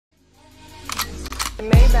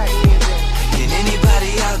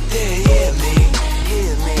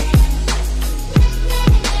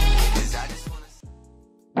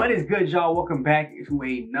good, y'all? Welcome back to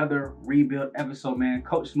another rebuild episode, man.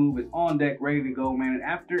 Coach Smooth is on deck, ready to go, man. And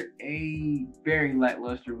after a very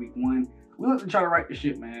lackluster week one, we look to try to right the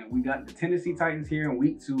ship, man. We got the Tennessee Titans here in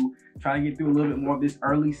week two, trying to get through a little bit more of this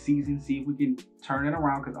early season, see if we can turn it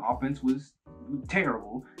around because the offense was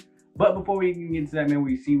terrible. But before we can get into that, man,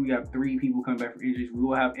 we got three people coming back from injuries. We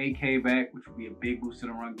will have AK back, which will be a big boost to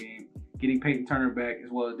the run game. Getting Peyton Turner back,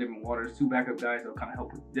 as well as Devin Waters, two backup guys that'll kind of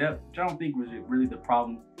help with depth, which I don't think was really the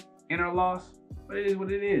problem in our loss, but it is what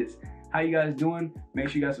it is. How you guys doing? Make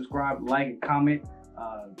sure you guys subscribe, like, and comment.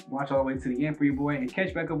 Watch all the way to the end for your boy, and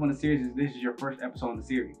catch back up on the series if this is your first episode on the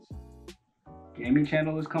series. Gaming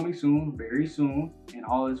channel is coming soon, very soon, and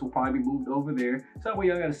all of this will probably be moved over there. So that way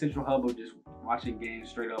y'all got a central hub of just watching games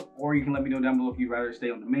straight up, or you can let me know down below if you'd rather stay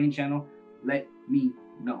on the main channel. Let me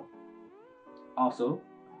know. Also,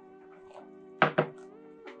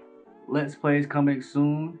 Let's Play is coming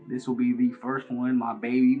soon. This will be the first one, my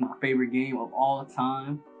baby, my favorite game of all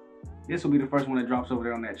time. This will be the first one that drops over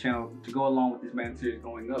there on that channel to go along with this Madden series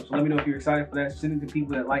going up. So let me know if you're excited for that. Send it to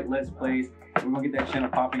people that like Let's Plays. And we're going to get that channel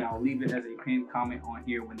popping. I'll leave it as a pinned comment on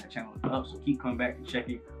here when that channel is up. So keep coming back and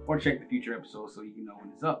checking, or check the future episodes so you can know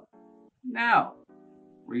when it's up. Now,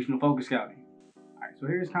 regional focus scouting. All right, so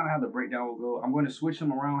here's kind of how the breakdown will go. I'm going to switch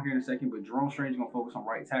them around here in a second, but Jerome Strange is going to focus on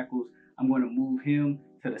right tackles. I'm going to move him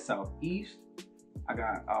to the southeast. I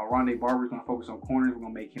got Rondé Barber's going to focus on corners. We're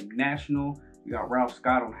going to make him national. We got Ralph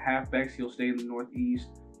Scott on halfbacks. He'll stay in the northeast.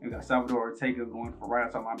 And we got Salvador Ortega going for right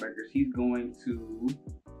outside linebackers. He's going to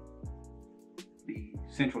the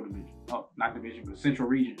central division. Oh, not division, but central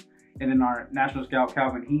region. And then our national scout,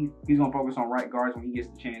 Calvin, he's going to focus on right guards when he gets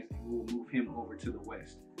the chance. And we'll move him over to the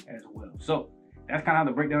west as well. So that's kind of how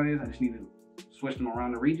the breakdown is. I just need to switch them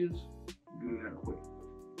around the regions. Do that real quick.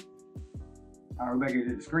 We're back here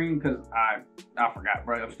to the screen because I forgot,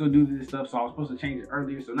 bro. I'm still doing this stuff, so I was supposed to change it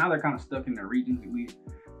earlier. So now they're kind of stuck in their regions at least.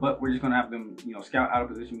 But we're just gonna have them, scout out of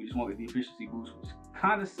position. We just want the efficiency boost, which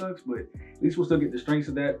kind of sucks, but at least we'll still get the strengths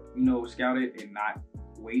of that, scout it and not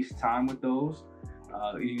waste time with those.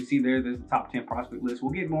 As you can see there's the top 10 prospect list.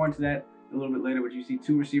 We'll get more into that a little bit later, but you see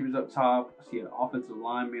 2 receivers up top. I see an offensive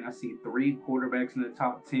lineman. I see 3 quarterbacks in the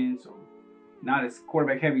top 10. So not as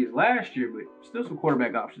quarterback heavy as last year, but still some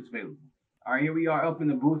quarterback options available. All right, here we are up in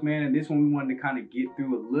the booth, man, and this one we wanted to kind of get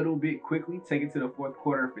through a little bit quickly, take it to the fourth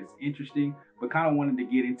quarter if it's interesting, but kind of wanted to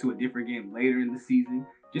get into a different game later in the season.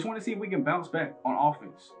 Just want to see if we can bounce back on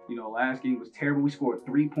offense. Last game was terrible. We scored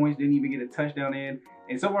 3 points, didn't even get a touchdown in,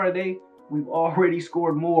 and so far today, we've already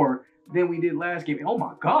scored more than we did last game. And oh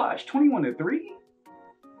my gosh, 21-3?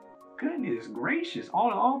 Goodness gracious, all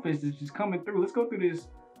the offense is just coming through. Let's go through this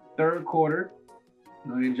third quarter.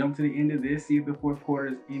 Go ahead and jump to the end of this, see if the fourth quarter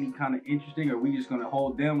is any kind of interesting, or we just going to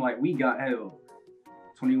hold them like we got held.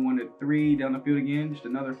 21-3 down the field again, just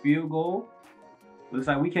another field goal. Looks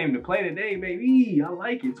like we came to play today, baby. I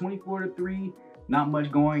like it. 24-3. Not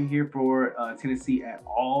much going here for Tennessee at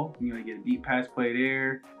all. You get a deep pass play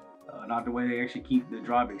there. Not the way they actually keep the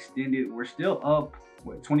drive extended. We're still up,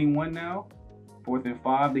 21 now? 4th and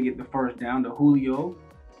 5. They get the first down to Julio.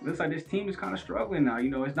 Looks like this team is kind of struggling now.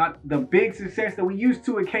 It's not the big success that we used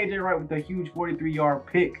to at KJ Wright with the huge 43-yard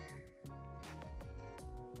pick.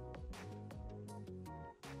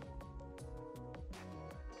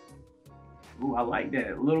 Ooh, I like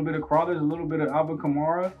that. A little bit of Crawlers, a little bit of Alvin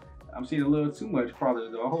Kamara. I'm seeing a little too much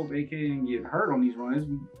Crawlers, though. I hope AK didn't get hurt on these runs.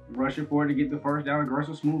 Rushing for it to get the first down.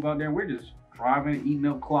 Aggressive, smooth out there. We're just driving and eating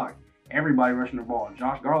up clock. Everybody rushing the ball.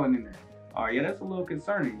 Josh Garland in there. Oh, yeah, that's a little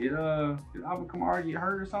concerning. Did Alvin Kamara get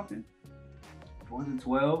hurt or something? 4th and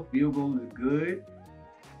 12. Field goal is good.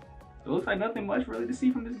 So it looks like nothing much really to see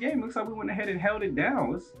from this game. Looks like we went ahead and held it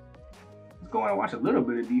down. Let's go and watch a little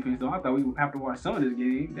bit of defense, though. I thought we would have to watch some of this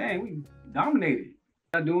game. Dang, we dominated.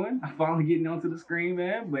 What I'm doing? I'm finally getting onto the screen,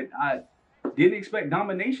 man. But I didn't expect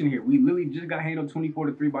domination here. We literally just got handled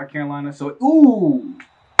 24-3 by Carolina. So, ooh!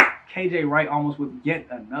 KJ Wright almost with yet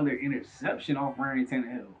another interception off Ryan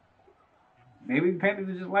Tannehill. Maybe the Panthers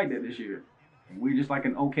are just like that this year. We're just like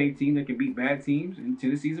an okay team that can beat bad teams, and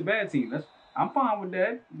Tennessee's a bad team. I'm fine with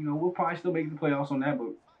that. We'll probably still make the playoffs on that, but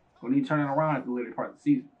we'll need to turn it around at the later part of the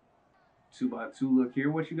season. 2x2 look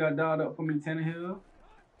here. What you got dialed up for me, Tannehill?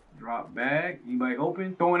 Drop back. Anybody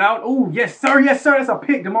open? Throwing out. Oh, yes, sir. Yes, sir. That's a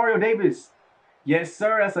pick. Demario Davis. Yes,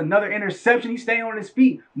 sir. That's another interception. He's staying on his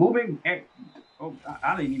feet. Moving. Oh,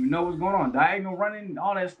 I didn't even know what's going on. Diagonal running,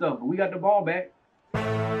 all that stuff. But we got the ball back.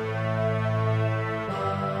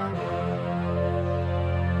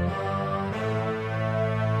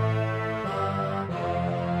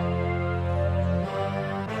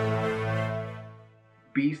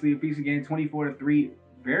 Beastly, a piece again, 24-3.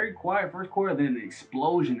 very quiet first quarter, then an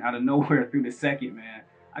explosion out of nowhere through the second, man.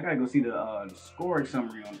 I gotta go see the scoring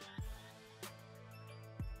summary on it.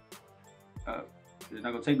 It's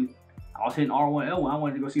not gonna take me. I was hitting R1, L1. I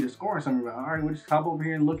wanted to go see the scoring summary, but all right, we'll just hop over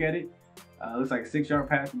here and look at it. Looks like a 6-yard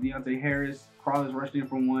pass from Deontay Harris. Crowder's rushed in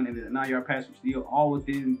for 1, and then a 9-yard pass from Steele, all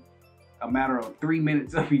within a matter of 3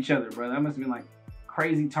 minutes of each other, bro. That must have been like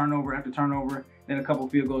crazy turnover after turnover. Then a couple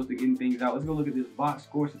field goals to getting things out. Let's go look at this box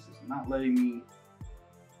score since it's not letting me.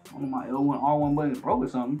 On my L1, R1 button is broke or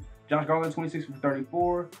something. Josh Garland, 26 for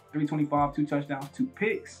 34, 325, 2 touchdowns, 2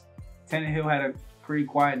 picks. Tannehill had a pretty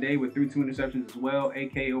quiet day with 2 interceptions as well.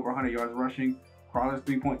 AK over 100 yards rushing. Crowder's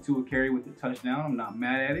 3.2 a carry with the touchdown. I'm not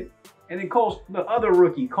mad at it. And then Cole, the other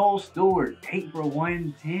rookie, Cole Stewart, 8 for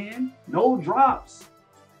 110, no drops.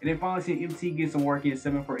 And then finally seeing MT get some work in,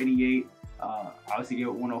 7 for 88. Obviously gave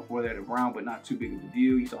it 104 there to Brown, but not too big of a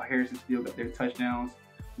deal. You saw Harrison still got their touchdowns.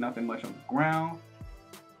 Nothing much on the ground.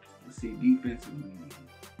 Let's see, defensively.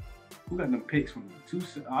 Who got them picks from the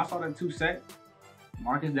 2? I saw that 2 sack.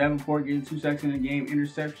 Marcus Davenport getting 2 sacks in the game.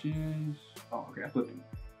 Interceptions. Oh, okay, I flipped him.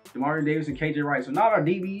 DeMario Davis and KJ Wright. So not our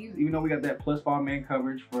DBs, even though we got that +5 man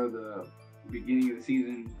coverage for the beginning of the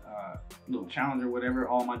season, little challenge or whatever.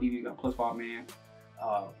 All my DBs got +5 man.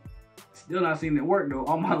 Still not seeing it work though.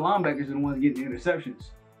 All my linebackers are the ones getting the interceptions,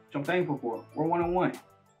 which I'm thankful for. We're 1-1. Here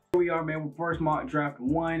we are, man, with first mock draft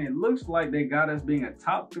 1. It looks like they got us being a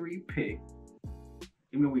top 3 pick.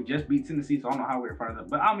 Even though we just beat Tennessee, so I don't know how we're in front of them.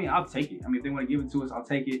 But I mean, I'll take it. I mean, if they want to give it to us, I'll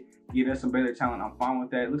take it. Get us some better talent, I'm fine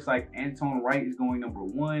with that. It looks like Anton Wright is going number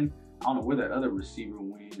 1. I don't know where that other receiver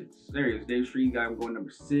went. There he is. Dave Street got him going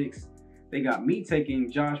number 6. They got me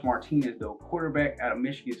taking Josh Martinez, though, quarterback out of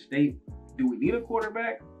Michigan State. Do we need a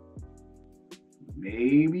quarterback?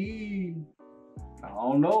 Maybe. I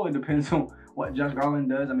don't know. It depends on what Josh Garland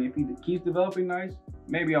does. I mean, if he keeps developing nice,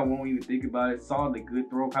 maybe I won't even think about it. Solid, good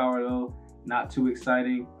throw power, though. Not too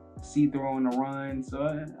exciting. See throwing the run.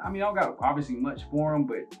 So, I mean, I don't got obviously much for him,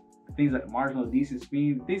 but things like marginal decent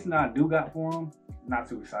speed, things that I do got for him, not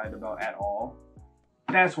too excited about at all.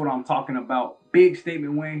 That's what I'm talking about. Big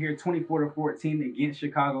statement win here, 24-14 against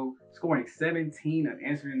Chicago, scoring 17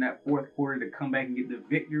 unanswered in that 4th quarter to come back and get the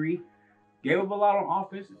victory. Gave up a lot on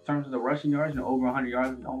offense in terms of the rushing yards, over 100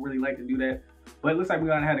 yards. Don't really like to do that. But it looks like we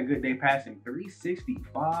had a good day passing.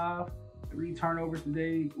 365, 3 turnovers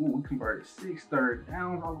today. Ooh, we converted 6 third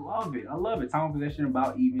downs. I love it. I love it. Time of possession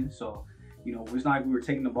about even. So, you know, it's not like we were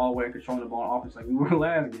taking the ball away and controlling the ball on offense like we were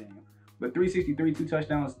last game. But 363, 2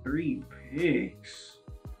 touchdowns, 3 picks.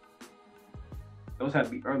 Those had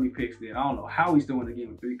to be early picks then. I don't know how he still won the game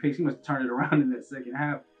with 3 picks. He must have turned it around in that second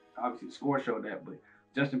half. Obviously, the score showed that. But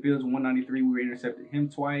Justin Fields, 193. We intercepted him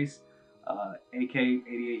twice. AK,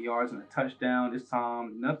 88 yards and a touchdown. This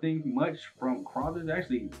time, nothing much from Crowder's.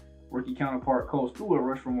 Actually, rookie counterpart Cole Stewart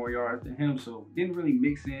rushed for more yards than him. So, didn't really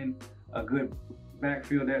mix in a good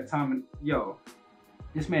backfield that time. And, yo,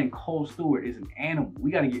 this man Cole Stewart is an animal.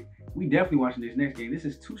 We definitely watching this next game. This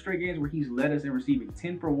is 2 straight games where he's led us in receiving,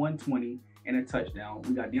 10 for 120 and a touchdown.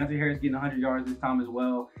 We got Deontay Harris getting 100 yards this time as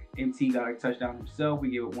well. MT got a touchdown himself. We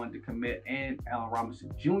gave it 1 to Komet and Allen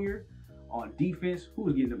Robinson Jr. On defense, who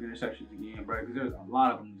was getting them interceptions again, bro? Because there's a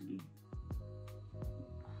lot of them in this game.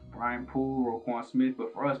 Brian Poole, Roquan Smith,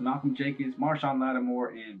 but for us, Malcolm Jenkins, Marshawn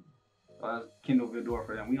Lattimore, and Kendall Vildor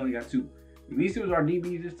for them. We only got 2. At least it was our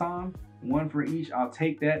DBs this time. 1 for each. I'll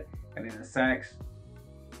take that. And then the sacks,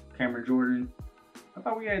 Cameron Jordan. I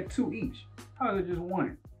thought we had 2 each. How is it just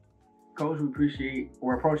 1? Coach, we appreciate.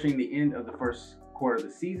 We're approaching the end of the first quarter of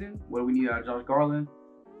the season. What do we need out of Josh Garland?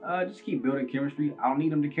 Just keep building chemistry. I don't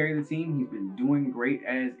need him to carry the team. He's been doing great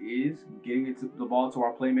as is, getting the ball to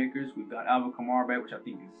our playmakers. We've got Alvin Kamara back, which I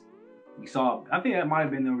think is, I think that might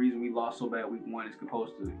have been the reason we lost so bad week 1 as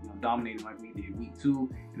opposed to dominating like we did week 2.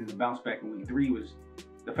 And then the bounce back in week 3 was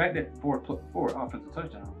the fact that 4 offensive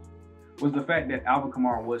touchdowns was the fact that Alvin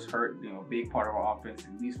Kamara was hurt. A big part of our offense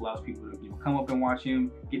at least allows people to come up and watch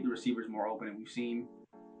him, get the receivers more open. And we've seen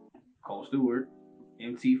Cole Stewart,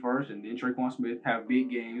 MT first, and then Traquan Smith have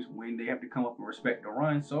big games when they have to come up and respect the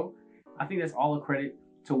run. So I think that's all a credit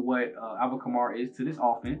to what Alvin Kamara is to this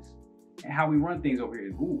offense and how we run things over here.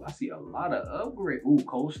 Ooh, I see a lot of upgrade. Ooh,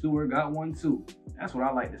 Cole Stewart got 1 too. That's what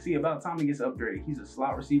I like to see. About time he gets upgraded. He's a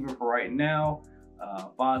slot receiver for right now.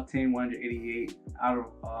 5'10", 188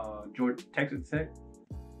 out of Georgia, Texas Tech.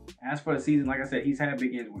 As for the season, like I said, he's had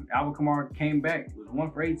big games. When Alvin Kamara came back, it was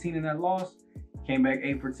 1 for 18 in that loss. Came back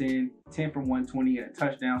 8 for 10, 10 for 120 and a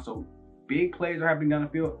touchdown. So big plays are happening down the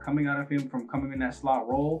field, coming out of him from coming in that slot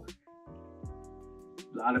role.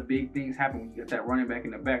 A lot of big things happen when you get that running back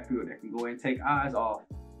in the backfield that can go ahead and take eyes off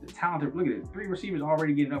the talented. Look at it. 3 receivers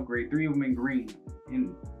already getting upgrade. 3 of them in green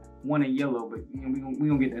and 1 in yellow. But you know, we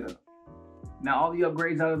gonna get that up. Now all the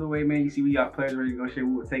upgrades out of the way, man. You see we got players ready to go share.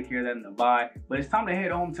 We will take care of that in the bye. But it's time to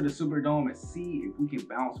head home to the Superdome and see if we can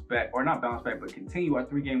bounce back, or not bounce back, but continue our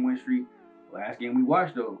 3-game win streak. Last game we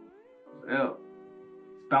watched though. Well,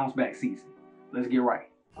 it's bounce back season. Let's get right.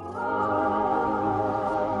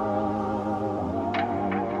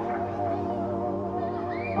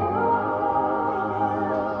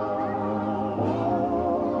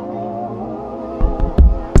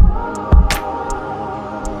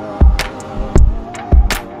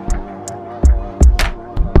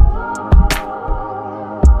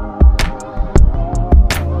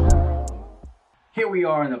 Here we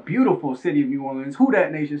are in the beautiful city of New Orleans. Who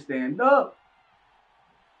that nation, stand up?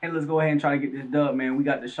 And let's go ahead and try to get this dub, man. We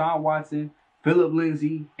got Deshaun Watson, Phillip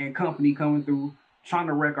Lindsay, and company coming through, trying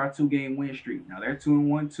to wreck our 2-game win streak. Now they're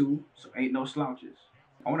 2-1 too, so ain't no slouches.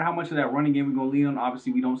 I wonder how much of that running game we're gonna lean on.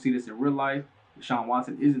 Obviously, we don't see this in real life. Deshaun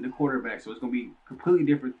Watson isn't the quarterback, so it's gonna be completely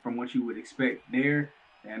different from what you would expect there.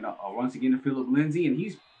 And once again, to Phillip Lindsay, and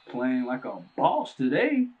he's playing like a boss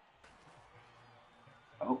today.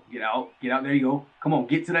 Oh, get out. Get out. There you go. Come on,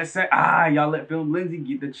 get to that sack. Y'all let Phillip Lindsay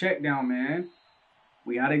get the check down, man.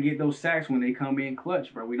 We got to get those sacks when they come in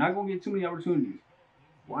clutch, bro. We're not going to get too many opportunities.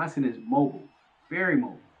 Watson is mobile. Very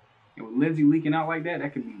mobile. And with Lindsay leaking out like that,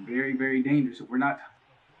 that could be very, very dangerous if we're not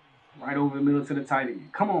right over the middle to the tight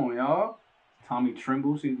end. Come on, y'all. Tommy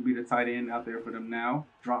Tremble seems to be the tight end out there for them now.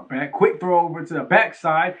 Drop back. Quick throw over to the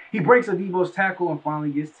backside. He breaks Adebo's tackle and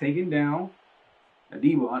finally gets taken down.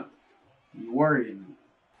 Adebo, you worried me.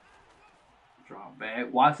 Drop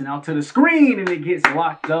back. Watson out to the screen, and it gets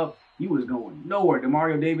locked up. He was going nowhere.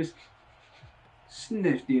 Demario Davis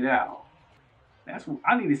sniffed it out. That's what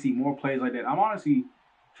I need to see, more plays like that. I'm honestly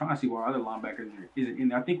trying to see where our other linebackers is in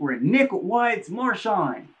there. I think we're in nickel. What? It's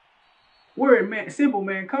Marshawn. We're in simple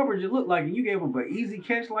man coverage. It looked like, and you gave up an easy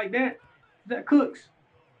catch like that. That cooks.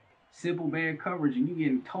 Simple man coverage, and you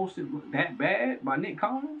getting toasted that bad by Nick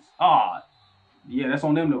Collins? Yeah, that's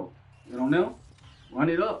on them though. Is that on them? Run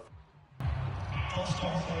it up.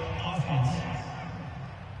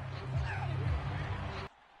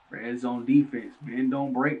 Red zone defense. Bend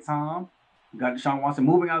don't break time. You got Deshaun Watson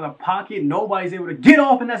moving out of the pocket. Nobody's able to get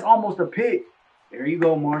off, and that's almost a pick. There you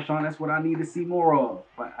go, Marshawn. That's what I need to see more of.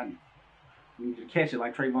 But I need you to catch it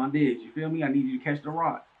like Trayvon Diggs. You feel me? I need you to catch the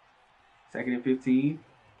rock. 2nd and 15.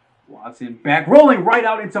 Watson back rolling right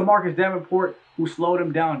out into Marcus Davenport, who slowed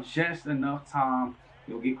him down just enough time.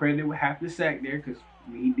 He'll get credited with half the sack there because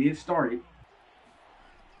he did start it.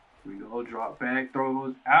 Here we go, drop back,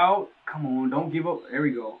 throws out. Come on, don't give up. There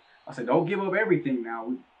we go. I said, don't give up everything now.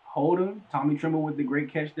 We hold him. Tommy Tremble with the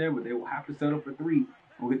great catch there, but they will have to settle for 3.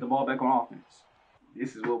 We'll get the ball back on offense.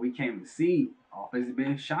 This is what we came to see. Offense has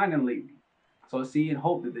been shining lately. So let's see and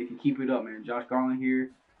hope that they can keep it up, man. Josh Garland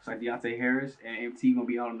here. Looks like Deontay Harris and MT going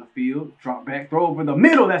to be out on the field. Drop back, throw over the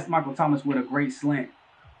middle. That's Michael Thomas with a great slant.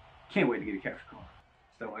 Can't wait to get a capture card.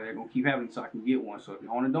 Stuff like that going to keep happening so I can get one. So if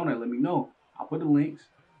you want a donut, let me know. I'll put the links.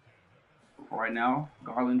 For right now,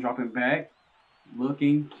 Garland dropping back.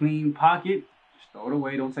 Looking, clean pocket. Just throw it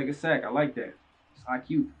away. Don't take a sack. I like that. It's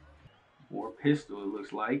IQ. Or pistol, it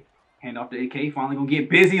looks like. Hand off to AK. Finally going to get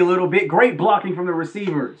busy a little bit. Great blocking from the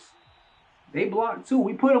receivers. They blocked too.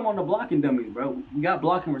 We put them on the blocking dummies, bro. We got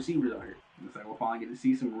blocking receivers out here. Looks like we'll finally get to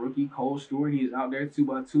see some rookie Cole Stewart. He is out there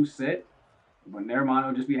 2x2 set. But never mind.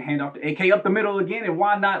 It'll just be a handoff to AK up the middle again. And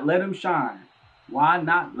why not let him shine? Why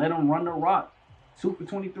not let him run the rock? 2 for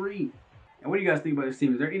 23. And what do you guys think about this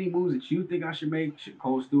team? Is there any moves that you think I should make? Should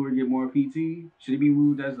Cole Stewart get more PT? Should he be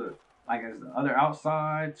moved as the other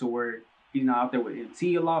outside to where he's not out there with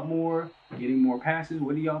MT a lot more, getting more passes?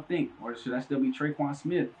 What do y'all think? Or should I still be Traquan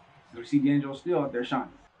Smith? We see D'Angelo still out there shining.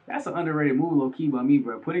 That's an underrated move, low key by me,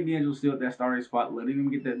 bro. Putting D'Angelo still at that starting spot, letting him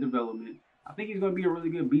get that development. I think he's going to be a really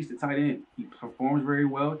good beast at tight end. He performs very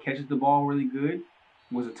well, catches the ball really good,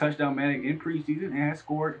 was a touchdown man in preseason, and has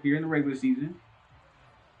scored here in the regular season.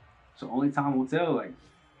 So only time will tell, like,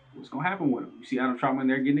 what's going to happen with him. You see Adam Troutman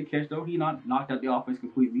there getting the catch, though. He knocked out the offense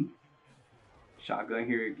completely. Shotgun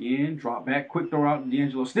here again. Drop back. Quick throw out to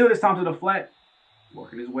D'Angelo. Still this time to the flat.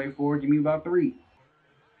 Working his way forward. Give me about 3.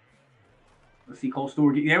 Let's see Cole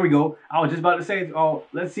Stewart. There we go. I was just about to say, oh,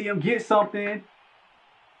 let's see him get something.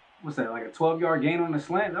 What's that, like a 12-yard gain on the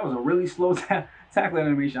slant? That was a really slow tackle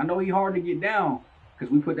animation. I know he's hard to get down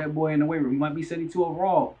because we put that boy in the weight room. He might be 72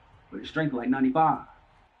 overall, but his strength is like 95.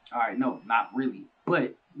 All right, no, not really.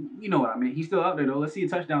 But you know what I mean. He's still out there, though. Let's see a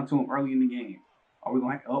touchdown to him early in the game. Are we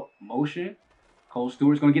going to motion? Cole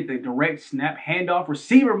Stewart's going to get the direct snap, handoff,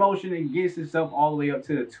 receiver motion, and gets himself all the way up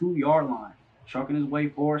to the 2-yard line. trucking his way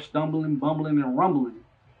forward, stumbling, bumbling, and rumbling.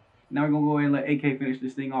 Now we're going to go ahead and let AK finish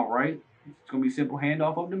this thing off, right? It's going to be simple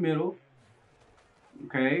handoff up the middle.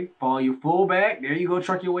 Okay, follow your fullback. There you go,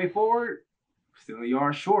 truck your way forward. Still a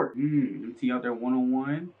yard short. MT out there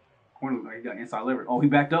one-on-one. Corner looks like he got inside leverage. Oh, he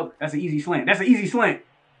backed up. That's an easy slant. That's an easy slant.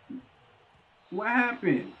 What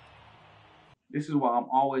happened? This is why I'm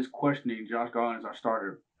always questioning Josh Garland as our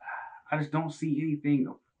starter. I just don't see anything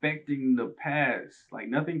affecting the pass. Like,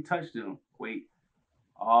 nothing touched him. Wait.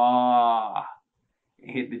 It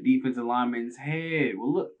hit the defensive lineman's head.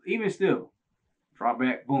 Well, look, even still. Drop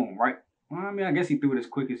back, boom, right? Well, I mean, I guess he threw it as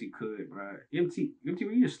quick as he could, bro. MT, were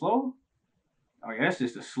you just slow? Oh, yeah, that's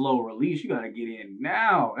just a slow release. You got to get in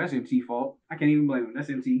now. That's MT fault. I can't even blame him. That's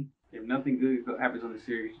MT. If nothing good happens on the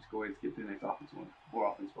series, just go ahead and skip to the next offense one. More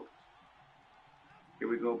offense focus. Here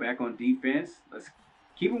we go, back on defense. Let's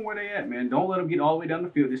keep them where they at, man. Don't let them get all the way down the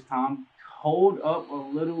field this time. Hold up a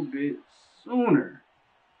little bit sooner.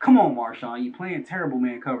 Come on, Marshawn. You playing terrible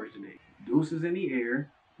man coverage today. Deuces in the air.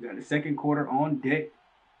 We got the second quarter on deck.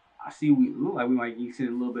 I see we look like we might be seeing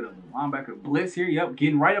a little bit of a linebacker blitz here. Yep,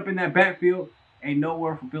 getting right up in that backfield. Ain't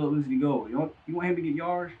nowhere for Philip Lindsay to go. You want him to get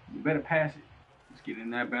yards? You better pass it. Let's get in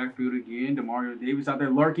that backfield again. Demario Davis out there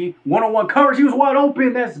lurking. One-on-one coverage. He was wide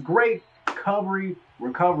open. That's great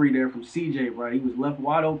recovery there from CJ, bro. He was left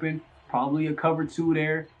wide open. Probably a cover 2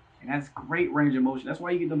 there. And that's great range of motion. That's why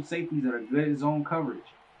you get them safeties that are good at zone coverage.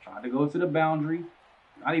 Tried to go to the boundary.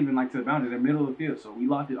 Not even like to the boundary. They're middle of the field. So we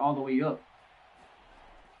locked it all the way up.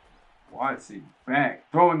 Watson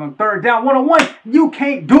back. Throwing on third down. One-on-one. You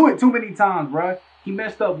can't do it too many times, bro. He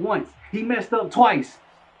messed up once. He messed up twice.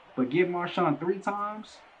 But give Marshawn 3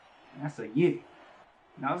 times, that's a yeah.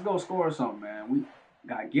 Now let's go score something, man. We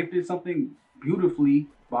got gifted something beautifully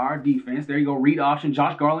by our defense. There you go, read option.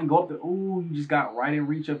 Josh Garland, go up the. Ooh, you just got right in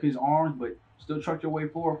reach of his arms, but still trucked your way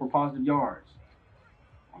forward for positive yards.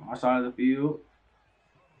 On our side of the field,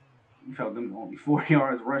 we felt them only 4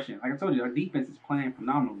 yards rushing. Like I told you, our defense is playing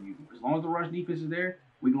phenomenally. As long as the rush defense is there,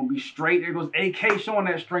 we're going to be straight. There goes AK showing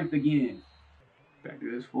that strength again. Back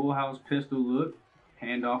to this full house pistol look.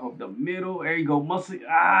 Handoff up the middle. There you go. Muscle. He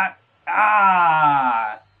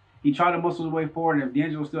tried to muscle his way forward, and if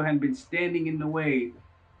D'Angelo still hadn't been standing in the way,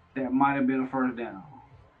 that might have been a first down.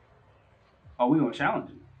 Oh, we're going to challenge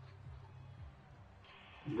him.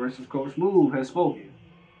 Aggressive coach move has spoken.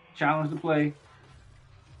 Challenge the play.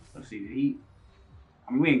 Let's see.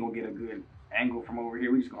 We ain't going to get a good angle from over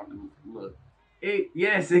here. We just going to look.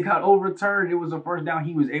 Yes, it got overturned. It was a first down.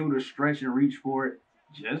 He was able to stretch and reach for it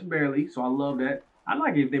just barely, so I love that. I'd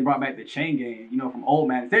like it if they brought back the chain game, from old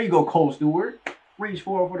Madden. There you go, Cole Stewart. Reach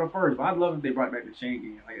forward for the first. But I'd love if they brought back the chain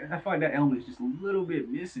game. Like, I feel like that element is just a little bit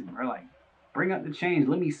missing, bro. Like, bring out the chains.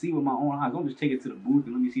 Let me see with my own eyes. Don't just take it to the booth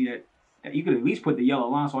and let me see that you could at least put the yellow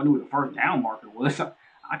line so I knew what the first down marker was.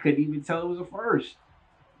 I couldn't even tell it was a first.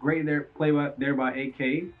 Great play there by AK.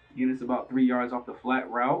 Again, it's about 3 yards off the flat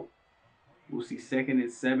route. We'll see 2nd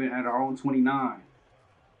and 7 at our own 29.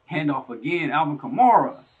 Handoff again, Alvin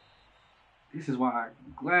Kamara. This is why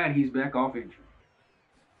I'm glad he's back off injury.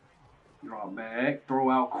 Draw back, throw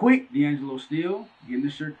out quick. D'Angelo Steele getting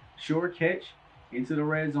the sure catch into the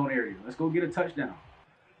red zone area. Let's go get a touchdown.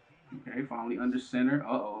 Okay, finally under center.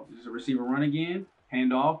 This is a receiver run again.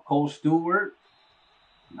 Handoff, Cole Stewart.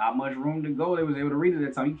 Not much room to go. They was able to read it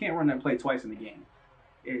that time. You can't run that play twice in the game.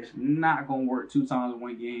 It's not going to work 2 times in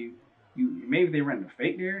one game. Maybe if they ran the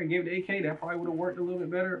fake there and gave it to AK, that probably would have worked a little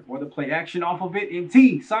bit better. Or the play action off of it.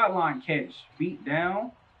 MT, sideline catch. Feet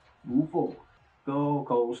down, move forward. Go,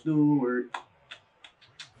 Cole Stewart.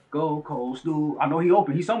 Go, Cole Stewart. I know he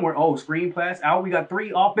open. He's somewhere. Oh, screen pass out. We got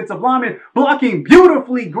 3 offensive linemen blocking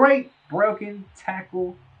beautifully. Great broken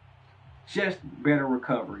tackle. Just better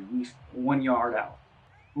recovery. At least 1 yard out.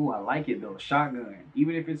 Ooh, I like it though. Shotgun.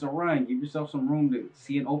 Even if it's a run, give yourself some room to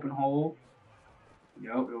see an open hole.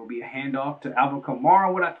 Yep, it will be a handoff to Alvin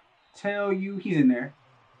Kamara. What I tell you, he's in there.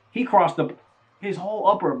 He crossed his whole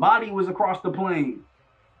upper body was across the plane.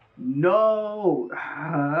 No.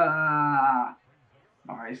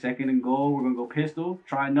 All right, 2nd and goal. We're going to go pistol.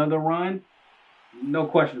 Try another run. No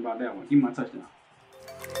question about that one. Give me my touchdown.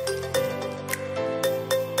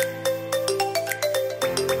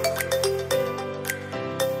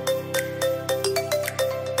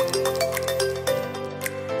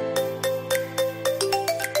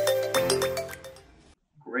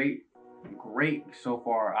 Great so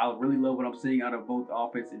far. I really love what I'm seeing out of both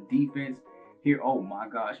offense and defense here. Oh my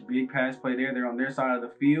gosh, big pass play there. They're on their side of the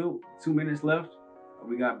field. 2 minutes left.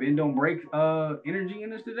 We got bend don't break energy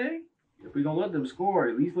in us today. If we're gonna let them score,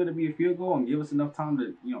 at least let it be a field goal and give us enough time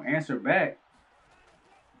to answer back.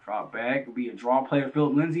 Drop back. It'll be a draw play of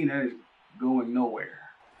Philip Lindsay, and that is going nowhere.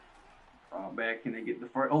 Back, can they get the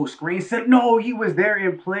first? Oh, screen set. No, he was there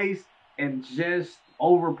in place and just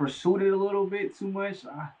over pursued it a little bit too much.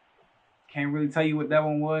 I can't really tell you what that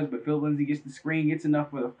one was, but Phil Lindsay gets the screen, gets enough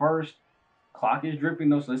for the first. Clock is dripping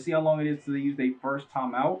though, so let's see how long it is till they use their first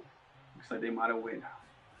timeout. Looks like they might have went,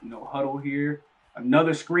 huddle here.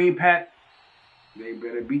 Another screen pat. They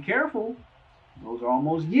better be careful. Those are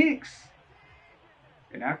almost yicks.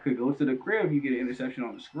 And that could go to the crib if you get an interception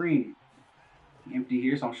on the screen. Empty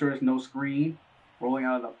here, so I'm sure it's no screen. Rolling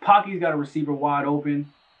out of the pocket, he's got a receiver wide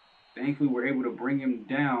open. Thankfully, we're able to bring him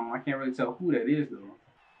down. I can't really tell who that is, though.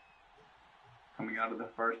 Coming out of the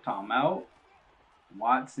first timeout.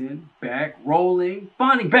 Watson, back, rolling.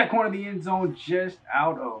 Finding back corner of the end zone, just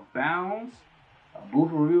out of bounds. Booth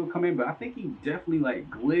review will come in, but I think he definitely,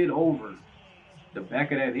 glid over the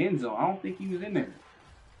back of that end zone. I don't think he was in there.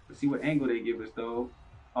 Let's see what angle they give us, though.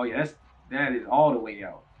 Oh, yeah, that is all the way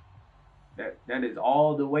out. That is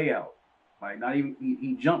all the way out. Not even,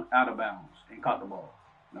 he jumped out of bounds and caught the ball.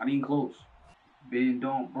 Not even close. Bend,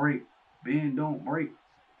 don't break. Bend, don't break.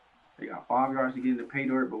 They got 5 yards to get into pay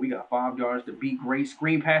dirt, but we got 5 yards to be great.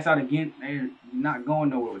 Screen pass out again. They're not going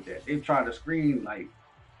nowhere with that. They've tried to screen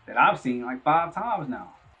that I've seen 5 times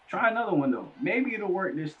now. Try another one, though. Maybe it'll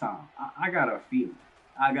work this time. I got a feeling.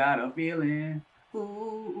 I got a feeling.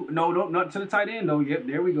 Ooh. No, not to the tight end, though. Yep,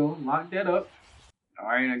 there we go. Lock that up. All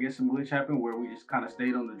right, I guess some glitch happened where we just kind of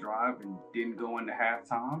stayed on the drive and didn't go into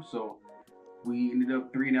halftime. So we ended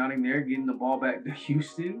up 3-and-outing there, getting the ball back to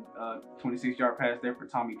Houston. 26-yard pass there for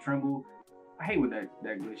Tommy Tremble. I hate when that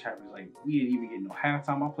glitch happens. We didn't even get no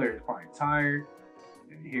halftime. My player is probably tired.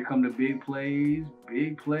 And here come the big plays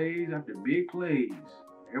after big plays.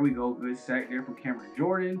 There we go. Good sack there from Cameron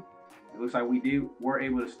Jordan. It looks like we're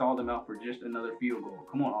able to stall them out for just another field goal.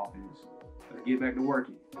 Come on, offense. Let's get back to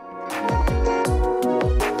working.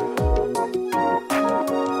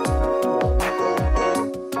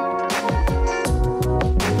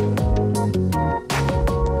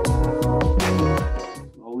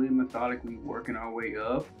 Slowly, methodically working our way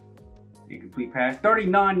up. Incomplete pass.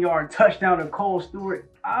 39-yard touchdown to Cole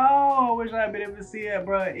Stewart. Oh, I wish I had been able to see that,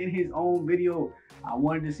 bro, in his own video. I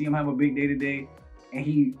wanted to see him have a big day today. And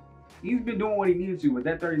he's been doing what he needed to, but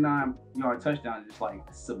that 39-yard touchdown just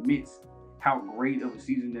submits how great of a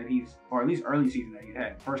season that or at least early season that he's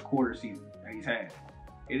had, first quarter season that he's had.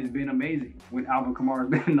 It has been amazing when Alvin Kamara's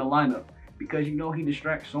been in the lineup because he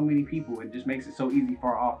distracts so many people and just makes it so easy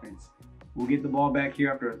for our offense. We'll get the ball back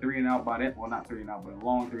here after a 3-and-out by them. Well, not 3-and-out, but a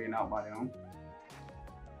long 3-and-out by them.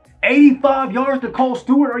 85 yards to Cole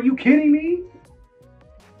Stewart. Are you kidding me?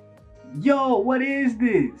 Yo, what is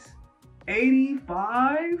this?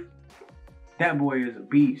 85? That boy is a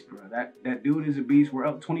beast, bro. That dude is a beast. We're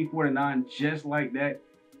up 24-9 just like that.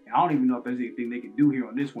 And I don't even know if there's anything they can do here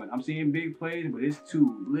on this one. I'm seeing big plays, but it's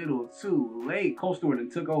too little, too late. Cole Stewart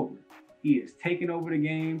done took over. He is taking over the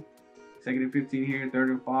game. 2nd and 15 here,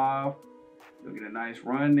 3rd and 5. Look at a nice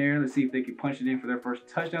run there. Let's see if they can punch it in for their first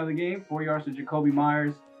touchdown of the game. 4 yards to Jacoby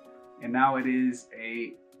Myers. And now it is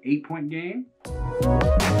a 8-point game.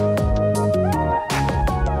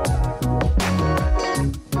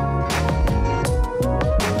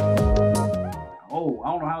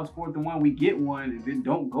 I don't know how it's 4th and 1. We get one and then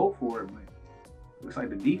don't go for it, but looks like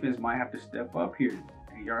the defense might have to step up here.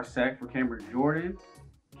 8-yard sack for Cameron Jordan.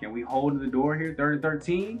 Can we hold the door here? 3rd and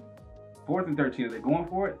 13. 4th and 13. Are they going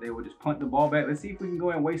for it? They will just punt the ball back. Let's see if we can go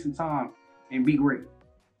ahead and waste some time and be great.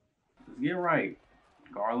 Let's get right.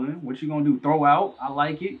 Garland, what you gonna do? Throw out. I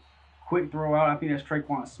like it. Quick throw out. I think that's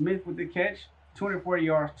Traquan Smith with the catch. 240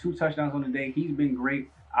 yards, 2 touchdowns on the day. He's been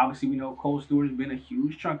great. Obviously, we know Cole Stewart has been a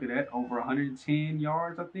huge chunk of that. Over 110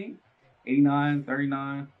 yards, I think. 89,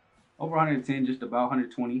 39. Over 110, just about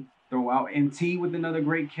 120. Throw out. MT with another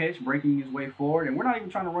great catch, breaking his way forward. And we're not even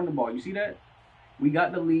trying to run the ball. You see that? We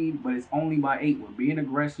got the lead, but it's only by 8. We're being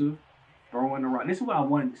aggressive, throwing the rock. This is what I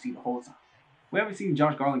wanted to see the whole time. We haven't seen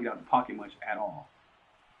Josh Garland get out the pocket much at all.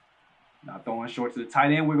 Not throwing short to the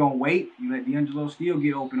tight end. We're going to wait. You let D'Angelo Steele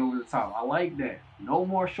get open over the top. I like that. No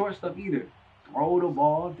more short stuff either. Throw the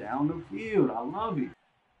ball down the field. I love it.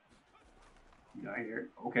 You got here.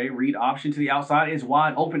 Okay, read option to the outside. It's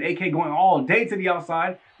wide open. AK going all day to the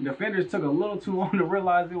outside. The defenders took a little too long to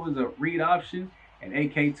realize it was a read option. And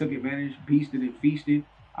AK took advantage, beasted and feasted.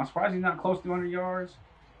 I'm surprised he's not close to 100 yards.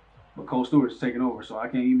 But Cole Stewart's taking over, so I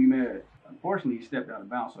can't even be mad. Unfortunately, he stepped out of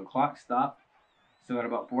bounds, so the clock stopped. Still got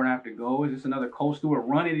about 4.5 to go. Is this another Cole Stewart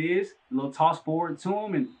run? It is. A little toss forward to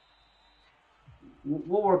him, and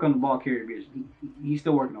we'll work on the ball carrier vision. He's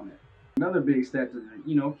still working on that. Another big stat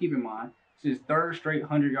to keep in mind. It's his 3rd straight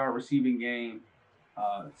 100-yard receiving game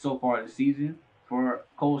so far this season for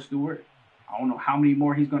Cole Stewart. I don't know how many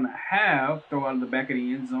more he's going to have throw out of the back of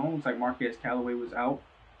the end zone. Looks like Marquez Callaway was out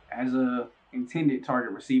as a intended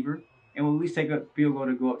target receiver. And will at least take a field goal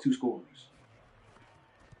to go up 2 scores.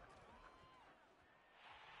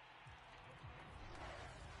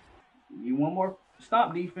 Need one more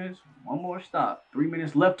stop, defense. One more stop. 3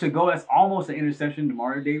 minutes left to go. That's almost an interception.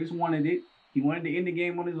 Demario Davis wanted it. He wanted to end the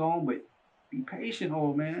game on his own, but be patient,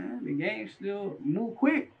 old man. The game still move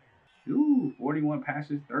quick. Ooh, 41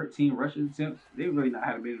 passes, 13 rushing attempts. They really not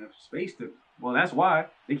having been enough space to. Well, that's why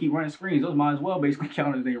they keep running screens. Those might as well basically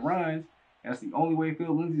count as they runs. That's the only way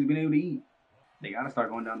Phil Lindsay's been able to eat. They got to start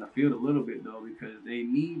going down the field a little bit, though, because they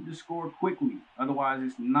need to score quickly. Otherwise,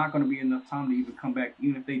 it's not going to be enough time to even come back,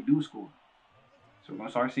 even if they do score. So we're going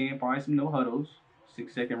to start seeing probably some no huddles.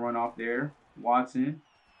 6-second run off there. Watson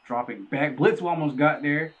dropping back. Blitz almost got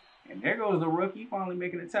there. And there goes the rookie finally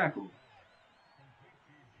making a tackle.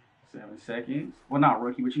 7 seconds. Well, not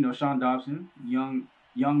rookie, but you know, Sean Dobson. Young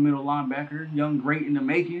middle linebacker. Young great in the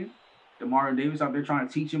making. Demario Davis out there trying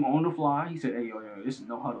to teach him on the fly. He said, hey, yo, this is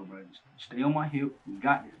no huddle, bro. Just stay on my hip. We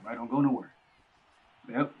got this, bro. Don't go nowhere.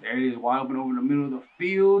 Yep, there it is. Wide open over the middle of the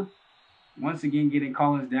field. Once again, getting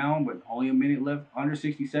Collins down, but only a minute left. Under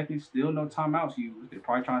 60 seconds. Still no timeouts used. They're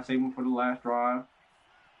probably trying to save him for the last drive.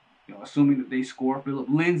 You know, assuming that they score. Philip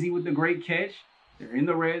Lindsay with the great catch. They're in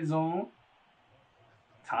the red zone.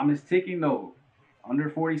 Time is ticking, though.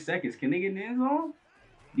 Under 40 seconds. Can they get in the end zone?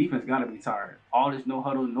 Defense got to be tired. All this no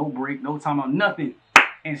huddle, no break, no timeout, nothing.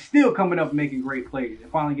 And still coming up making great plays. And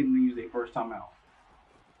finally getting to use their first timeout.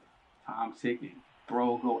 Time ticking.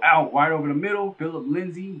 Throw, go out. Wide over the middle. Philip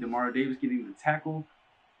Lindsay. Demario Davis getting the tackle.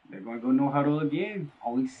 They're going to go no huddle again.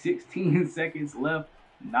 Only 16 seconds left.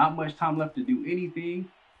 Not much time left to do anything.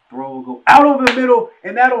 Throw, go out over the middle.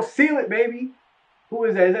 And that'll seal it, baby. Who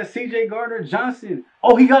is that? Is that C.J. Gardner-Johnson?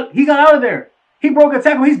 Oh, he got out of there. He broke a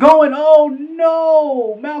tackle. He's going. Oh,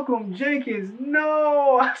 no. Malcolm Jenkins.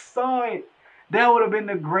 No. I saw it. That would have been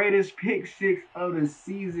the greatest pick 6 of the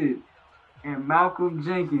season. And Malcolm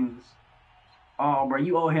Jenkins. Oh, bro.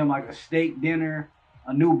 You owe him like a steak dinner,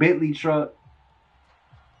 a new Bentley truck.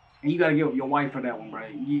 And you got to give up your wife for that one, bro.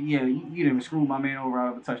 You didn't even screw my man over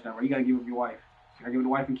out of a touchdown, bro. You got to give up your wife. You got to give up the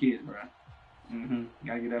wife and kids, bro. You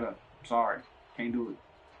got to get that up. Sorry. Can't do it.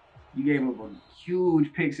 You gave up a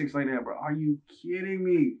huge pick 6 like that, bro. Are you kidding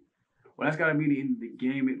me? Well, that's got to be the end of the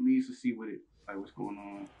game at least to see what's going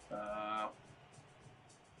on.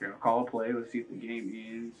 Here, I'll call a play. Let's see if the game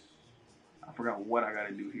ends. I forgot what I got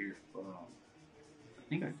to do here. I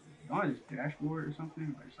think I on his dashboard or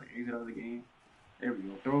something. I just like exit out of the game. There we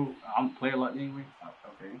go. Throw. I'm player locked anyway.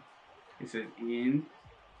 Okay. It says end.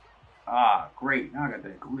 Ah, great. Now I got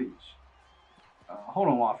that glitch. Hold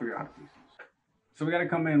on while I figure out how to fix this. So we got to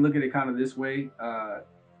come in and look at it kind of this way.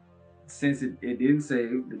 Since it didn't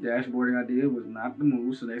save, the dashboarding I did was not the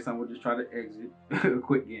move. So next time we'll just try to exit a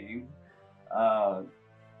quick game.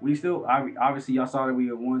 We still, obviously y'all saw that we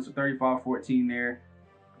had won. So 35-14 there.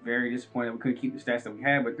 Very disappointed we couldn't keep the stats that we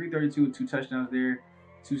had. But 332, 2 touchdowns there.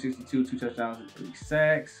 262, 2 touchdowns and 3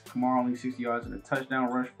 sacks. Kamara only 60 yards and a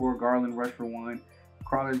touchdown rush for. Garland rushed for 1.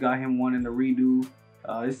 Crawler's got him 1 in the redo.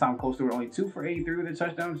 This time close to it, only 2 for 83 with a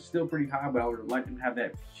touchdown. It's still pretty high, but I would have liked him to have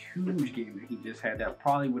that huge game that he just had. That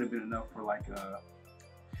probably would have been enough for like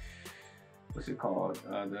what's it called?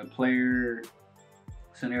 The player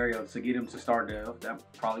scenario to get him to start Dev. That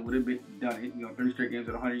probably would have been done it. You know, 3 straight games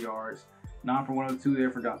at 100 yards. 9 for 102 there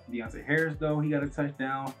for Deontay Harris though. He got a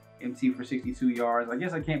touchdown. MT for 62 yards. I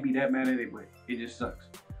guess I can't be that mad at it, but it just sucks.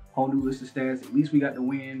 Whole new list of stats. At least we got the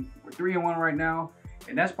win. We're 3-1 right now,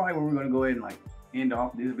 and that's probably where we're gonna go ahead and like end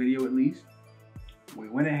off this video at least. We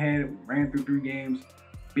went ahead, we ran through 3 games,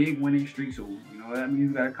 big winning streak. So you know that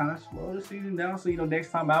means we gotta kind of slow the season down. So you know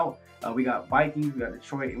next time out, we got Vikings, we got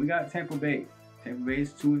Detroit, and we got Tampa Bay. Tampa Bay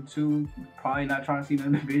is 2-2. Probably not trying to see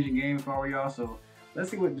another division game if I were y'all. So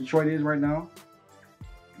let's see what Detroit is right now.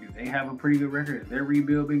 If they have a pretty good record, has their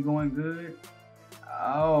rebuild been going good?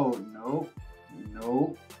 Oh, no.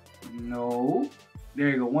 There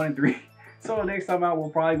you go, 1-3. So next time out, we'll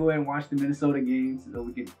probably go ahead and watch the Minnesota games so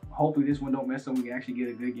we can, hopefully this one don't mess up. We can actually get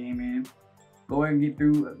a good game in. Go ahead and get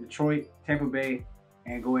through Detroit, Tampa Bay,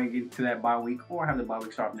 and go ahead and get to that bye week or have the bye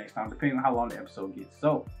week start next time, depending on how long the episode gets.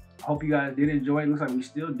 So I hope you guys did enjoy it. Looks like we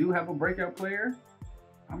still do have a breakout player.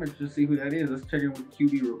 I'm interested to see who that is. Let's check in with the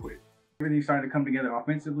QB real quick. Everything's starting to come together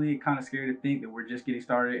offensively. Kind of scary to think that we're just getting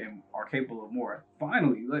started and are capable of more.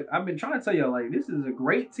 Finally, like I've been trying to tell y'all, like this is a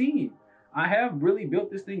great team. I have really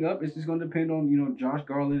built this thing up. It's just going to depend on, you know, Josh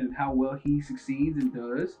Garland and how well he succeeds and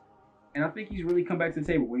does. And I think he's really come back to the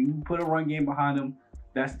table. When you put a run game behind him,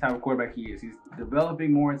 that's the type of quarterback he is. He's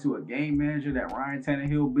developing more into a game manager that Ryan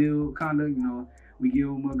Tannehill build, kind of. You know, we give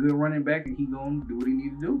him a good running back, and he gonna do what he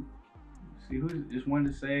needs to do. See, who just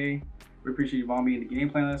wanted to say we appreciate you involving me in the game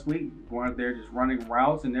plan last week. Going out there just running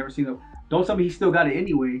routes and never seen a. Don't tell me he still got it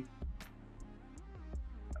anyway.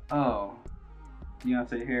 Oh,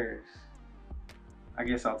 Deontay Harris. I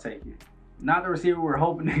guess I'll take it. Not the receiver we're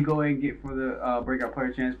hoping to go ahead and get for the breakout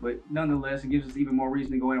player chance, but nonetheless, it gives us even more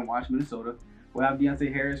reason to go ahead and watch Minnesota. We'll have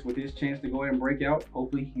Deontay Harris with his chance to go ahead and break out.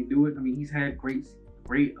 Hopefully he can do it. I mean, he's had great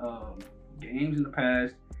games in the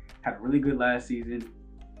past. Had a really good last season.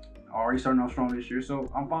 Already starting off strong this year, so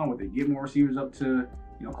I'm fine with it. Get more receivers up to,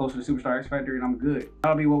 you know, closer to Superstar X Factor, and I'm good.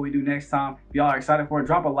 That'll be what we do next time. If y'all are excited for it,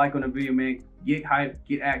 drop a like on the video, man. Get hyped,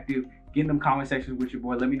 get active, get in them comment sections with your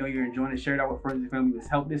boy. Let me know you're enjoying it. Share it out with friends and family. Let's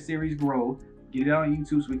help this series grow. Get it out on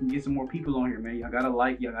YouTube so we can get some more people on here, man. Y'all gotta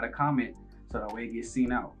like, y'all gotta comment, so that way it gets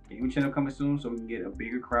seen out. Gaming channel coming soon, so we can get a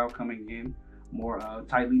bigger crowd coming in, more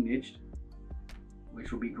tightly niched,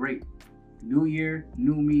 which will be great. New year,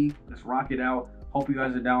 new me. Let's rock it out. Hope you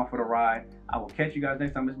guys are down for the ride. I will catch you guys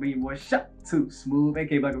next time. It's been your boy, Shot to Smooth,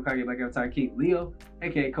 aka Black Okage, Black Avatar King Leo,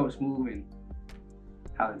 aka Coach Smooth, and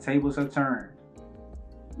how the tables have turned.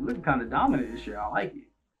 You're looking kind of dominant this year. I like it.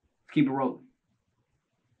 Let's keep it rolling.